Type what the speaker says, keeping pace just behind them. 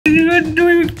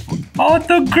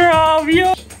Autograph,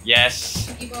 yo!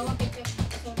 Yes.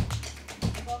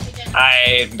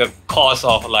 The cause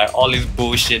of like all this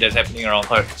bullshit that's happening around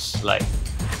hurts. Like,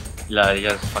 it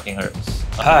just fucking hurts.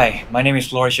 Hi, my name is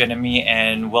Flourished Enemy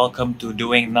and welcome to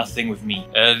Doing Nothing with me.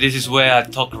 This is where I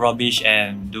talk rubbish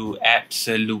and do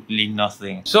absolutely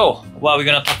nothing. So, what are we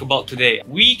gonna talk about today?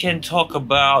 We can talk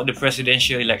about the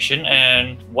presidential election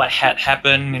and what had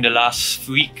happened in the last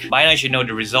week. By now you should know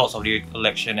the results of the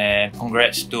election, and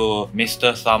congrats to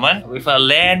Mr. Tharman with a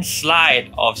landslide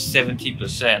of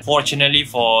 70%. Fortunately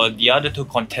for the other two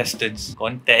contestants,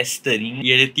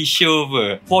 reality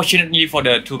show. Fortunately for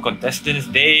the two contestants,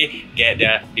 they get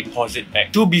their deposit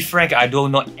back. To be frank, I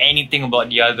don't know anything about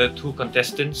the other two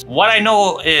contestants. What I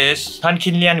know is Tan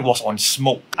Lian was on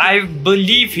smoke. I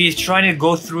believe he's trying to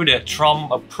go through the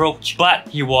Trump approach, but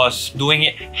he was doing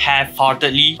it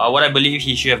half-heartedly. What I believe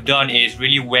he should have done is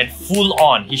really went full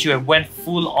on. He should have went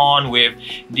full on with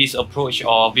this approach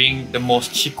of being the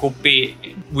most chikope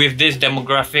with this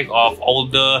demographic of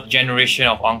older generation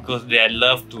of uncles that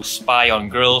love to spy on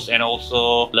girls and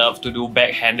also love to do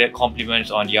backhanded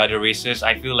compliments on the other races.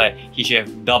 I feel like he should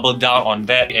have doubled down on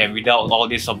that and without all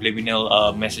these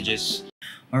subliminal messages.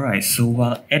 Alright, so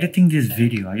while editing this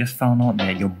video, I just found out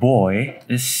that your boy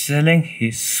is selling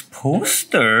his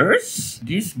posters.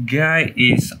 This guy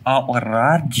is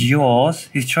outrageous.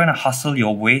 He's trying to hustle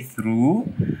your way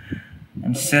through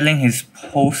and selling his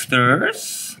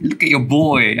posters. Look at your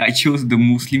boy. I chose the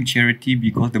Muslim charity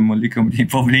because the Malay community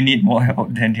probably need more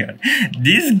help than the other.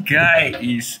 This guy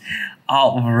is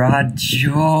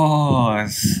outrageous.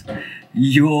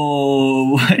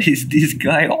 Yo, what is this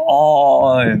guy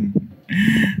on?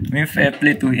 I mean, fair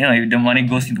play to him if the money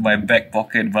goes into my back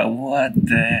pocket, but what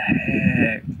the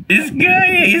heck? This guy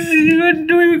is even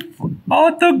doing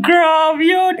autograph,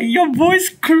 yo! Your boy's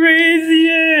crazy,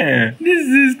 yeah! This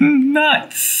is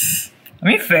nuts! I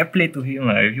mean, fair play to him,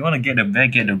 if you want to get the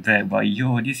bag, but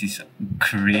yo, this is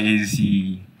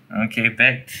crazy. Okay,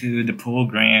 back to the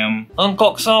program.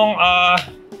 Kok Song,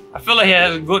 I feel like he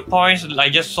has good points. I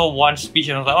just saw one speech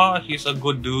and I was like, oh, he's a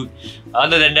good dude.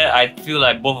 Other than that, I feel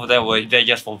like both of them were there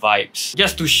just for vibes.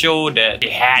 Just to show that they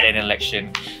had an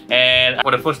election. And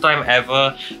for the first time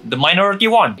ever, the minority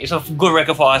won. It's a good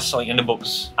record for us in the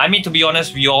books. I mean, to be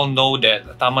honest, we all know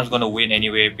that Tharman's gonna win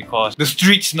anyway because the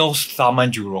streets knows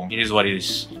Tharman Jurong. It is what it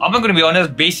is. I'm not gonna be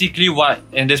honest, basically what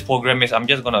in this program is I'm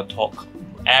just gonna talk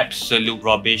absolute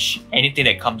rubbish, anything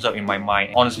that comes up in my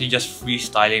mind. Honestly, just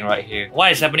freestyling right here.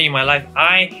 What is happening in my life?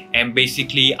 I am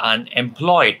basically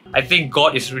unemployed. I think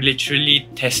God is literally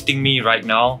testing me right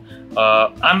now.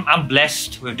 I'm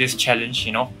blessed with this challenge,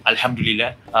 you know,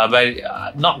 Alhamdulillah. But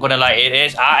not gonna lie,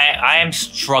 I am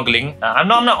struggling. I'm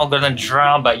not gonna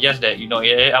drown, but just that, you know,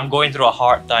 I'm going through a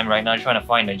hard time right now trying to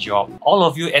find a job. All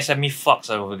of you SME fucks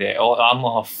are over there. Oh, I'm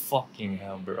a fucking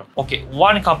hell, bro. Okay,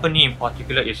 one company in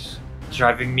particular is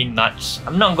driving me nuts.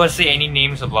 I'm not gonna say any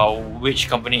names about which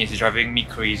company is driving me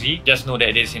crazy. Just know that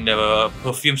it is in the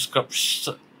perfume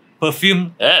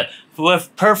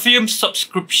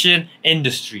subscription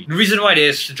industry. The reason why it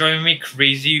is driving me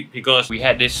crazy because we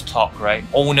had this talk, right?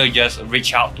 Owner just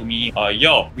reached out to me.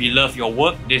 Yo, we love your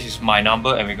work. This is my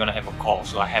number and we're gonna have a call.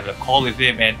 So I have a call with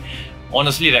him and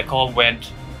honestly that call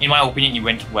went, in my opinion, it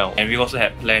went well. And we also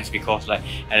had plans because like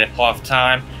at that point of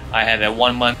time, I had a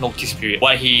 1 month notice period.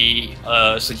 What he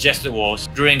suggested was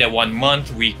during that 1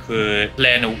 month, we could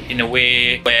plan in a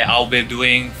way where I'll be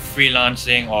doing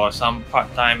freelancing or some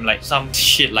part-time, like some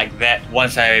shit like that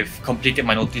once I've completed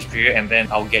my notice period, and then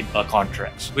I'll get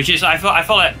contracts. Which is, I felt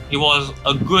like it was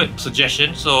a good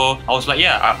suggestion. So I was like,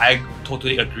 yeah, I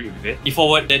totally agree with it. He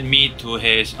forwarded me to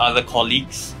his other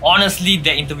colleagues. Honestly,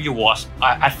 that interview was,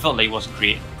 I felt like it was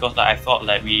great because like, I felt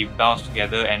like we bounced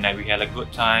together and like, we had a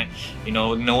good time, you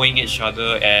know, knowing each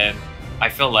other, and I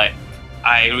felt like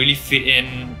I really fit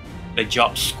in the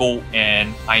job scope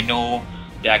and I know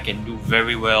that I can do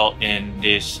very well in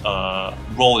this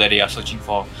role that they are searching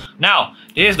for. Now,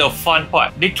 here's the fun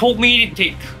part. They told me to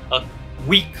take a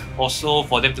week or so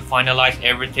for them to finalize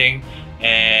everything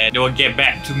and they will get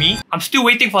back to me. I'm still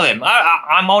waiting for them.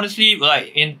 I'm honestly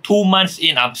like in 2 months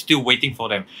in, I'm still waiting for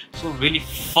them. So really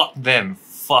fuck them.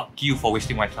 Fuck you for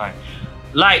wasting my time.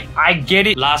 Like, I get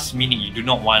it, last minute you do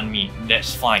not want me,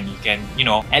 that's fine. You can, you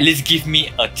know, at least give me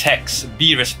a text.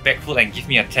 Be respectful and give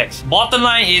me a text. Bottom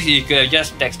line is, you could have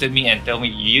just texted me and tell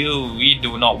me, we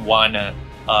do not wanna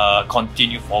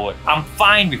continue forward. I'm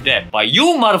fine with that. But you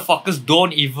motherfuckers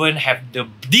don't even have the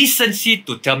decency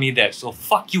to tell me that. So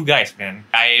fuck you guys, man.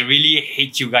 I really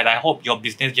hate you guys. I hope your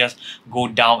business just go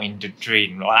down in the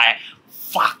drain.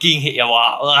 fucking hate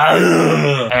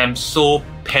I'm so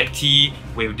petty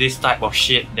with this type of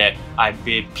shit that I've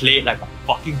been played like a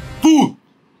fucking fool.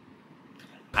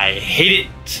 I hate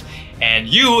it. And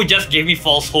you just gave me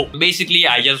false hope. Basically,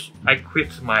 I quit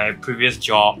my previous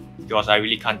job because I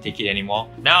really can't take it anymore.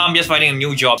 Now I'm just finding a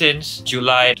new job. Since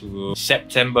July to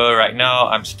September right now,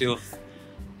 I'm still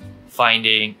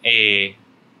finding a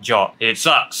job. It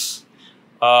sucks.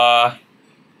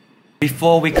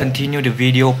 Before we continue the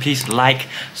video, please like,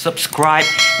 subscribe,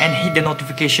 and hit the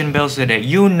notification bell so that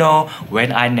you know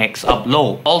when I next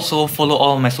upload. Also, follow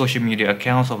all my social media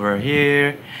accounts over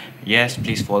here. Yes,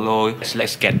 please follow.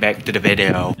 Let's get back to the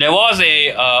video. There was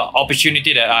a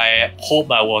opportunity that I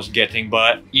hope I was getting,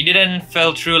 but it didn't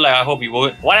fell through like I hope it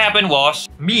would. What happened was,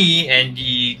 me and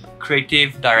the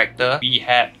creative director, we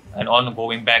had an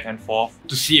ongoing back and forth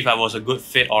to see if I was a good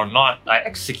fit or not. I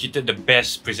executed the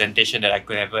best presentation that I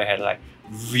could ever had. Like,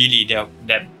 really,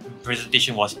 that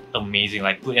presentation was amazing.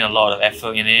 Like, put in a lot of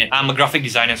effort in it. I'm a graphic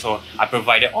designer, so I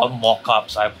provided all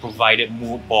mock-ups, I provided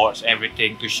mood boards,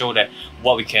 everything to show that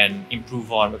what we can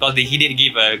improve on, because he did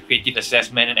give a creative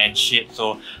assessment and shit.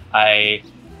 So I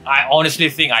honestly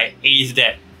think I aced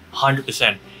that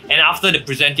 100%. And after the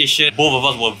presentation, both of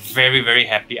us were very, very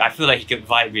happy. I feel like he could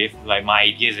vibe with like my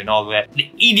ideas and all that. The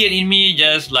idiot in me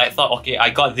just like thought, okay, I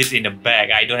got this in the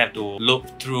bag. I don't have to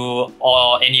look through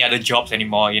all any other jobs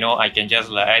anymore. You know, I can just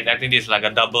like, I think this is like a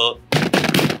double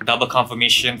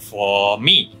confirmation for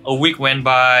me. A week went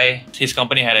by, his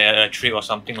company had a trip or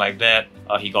something like that.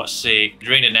 He got sick.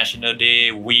 During the National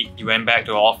Day week, he went back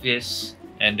to the office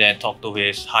and then talked to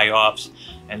his higher ups.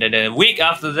 And then the week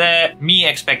after that, me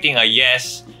expecting a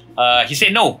yes, he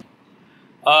said no.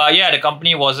 Yeah, the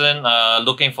company wasn't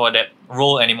looking for that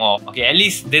role anymore. Okay, at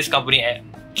least this company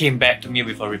came back to me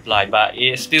with a reply, but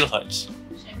it still hurts.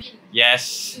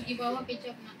 Yes.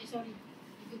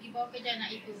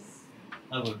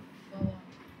 Apa?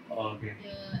 Oh, okay.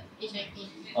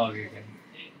 Okay, okay.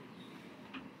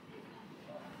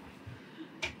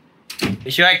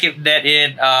 Should I keep that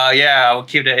in? Yeah, I will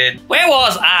keep that in. Where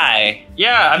was I?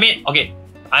 Yeah, I mean, okay.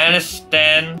 I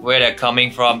understand where they're coming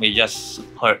from. It just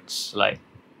hurts. Like,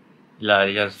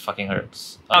 it just fucking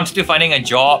hurts. I'm still finding a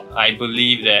job. I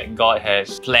believe that God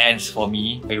has plans for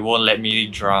me. He won't let me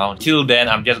drown. Till then,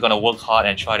 I'm just gonna work hard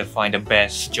and try to find the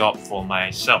best job for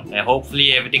myself. And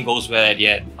hopefully everything goes well at the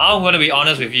end. I'm gonna be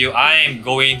honest with you, I'm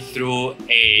going through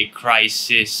a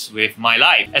crisis with my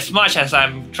life. As much as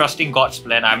I'm trusting God's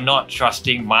plan, I'm not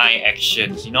trusting my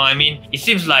actions. You know what I mean? It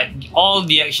seems like all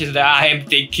the actions that I am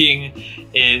taking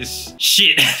is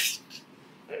shit.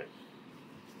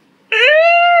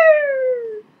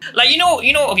 Like, you know,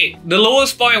 okay, the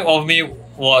lowest point of me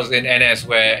was in NS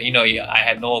where, you know, I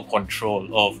had no control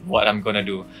of what I'm gonna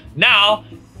do. Now,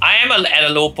 I am at a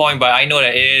low point, but I know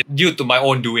that it is due to my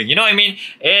own doing. You know what I mean?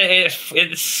 It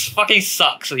fucking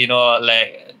sucks, you know,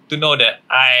 like, to know that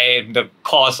I'm the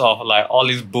cause of like all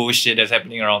this bullshit that's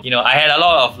happening around. You know, I had a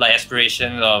lot of like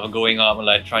aspirations of going up,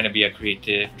 like trying to be a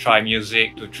creative, try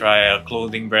music, to try a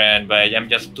clothing brand, but I'm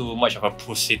just too much of a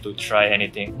pussy to try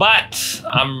anything. But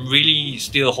I'm really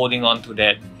still holding on to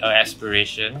that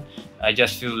aspiration. I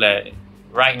just feel that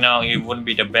right now it wouldn't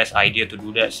be the best idea to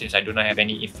do that since I do not have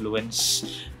any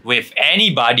influence with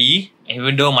anybody.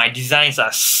 Even though my designs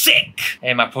are sick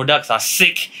and my products are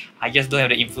sick, I just don't have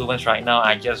the influence right now.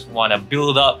 I just want to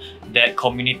build up that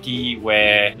community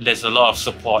where there's a lot of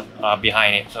support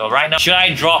behind it. So right now, should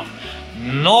I drop?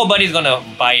 Nobody's gonna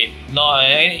buy it. No,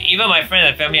 even my friends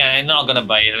and family are not gonna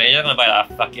buy it. They're just gonna buy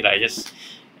it. Fuck it, I just...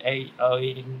 Hey,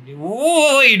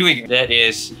 what are you doing? That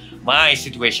is my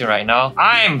situation right now.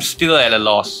 I'm still at a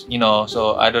loss, you know,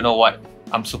 so I don't know what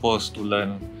I'm supposed to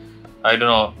learn. I don't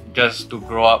know, just to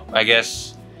grow up, I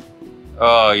guess.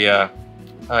 Oh yeah,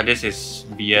 this is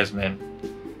BS, man.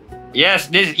 Yes,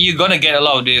 you're gonna get a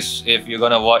lot of this if you're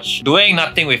gonna watch Doing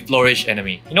Nothing with Flourished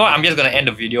Enemy. You know what, I'm just gonna end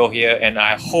the video here, and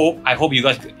I hope you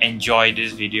guys enjoy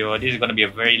this video. This is gonna be a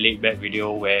very laid back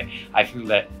video where I feel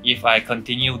that if I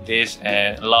continue this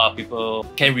and a lot of people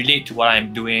can relate to what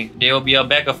I'm doing, there will be a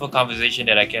back and forth conversation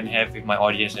that I can have with my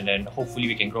audience, and then hopefully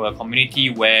we can grow a community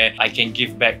where I can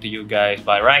give back to you guys.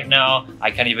 But right now, I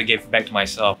can't even give back to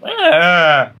myself.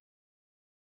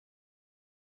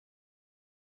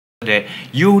 That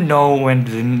you know when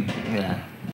the...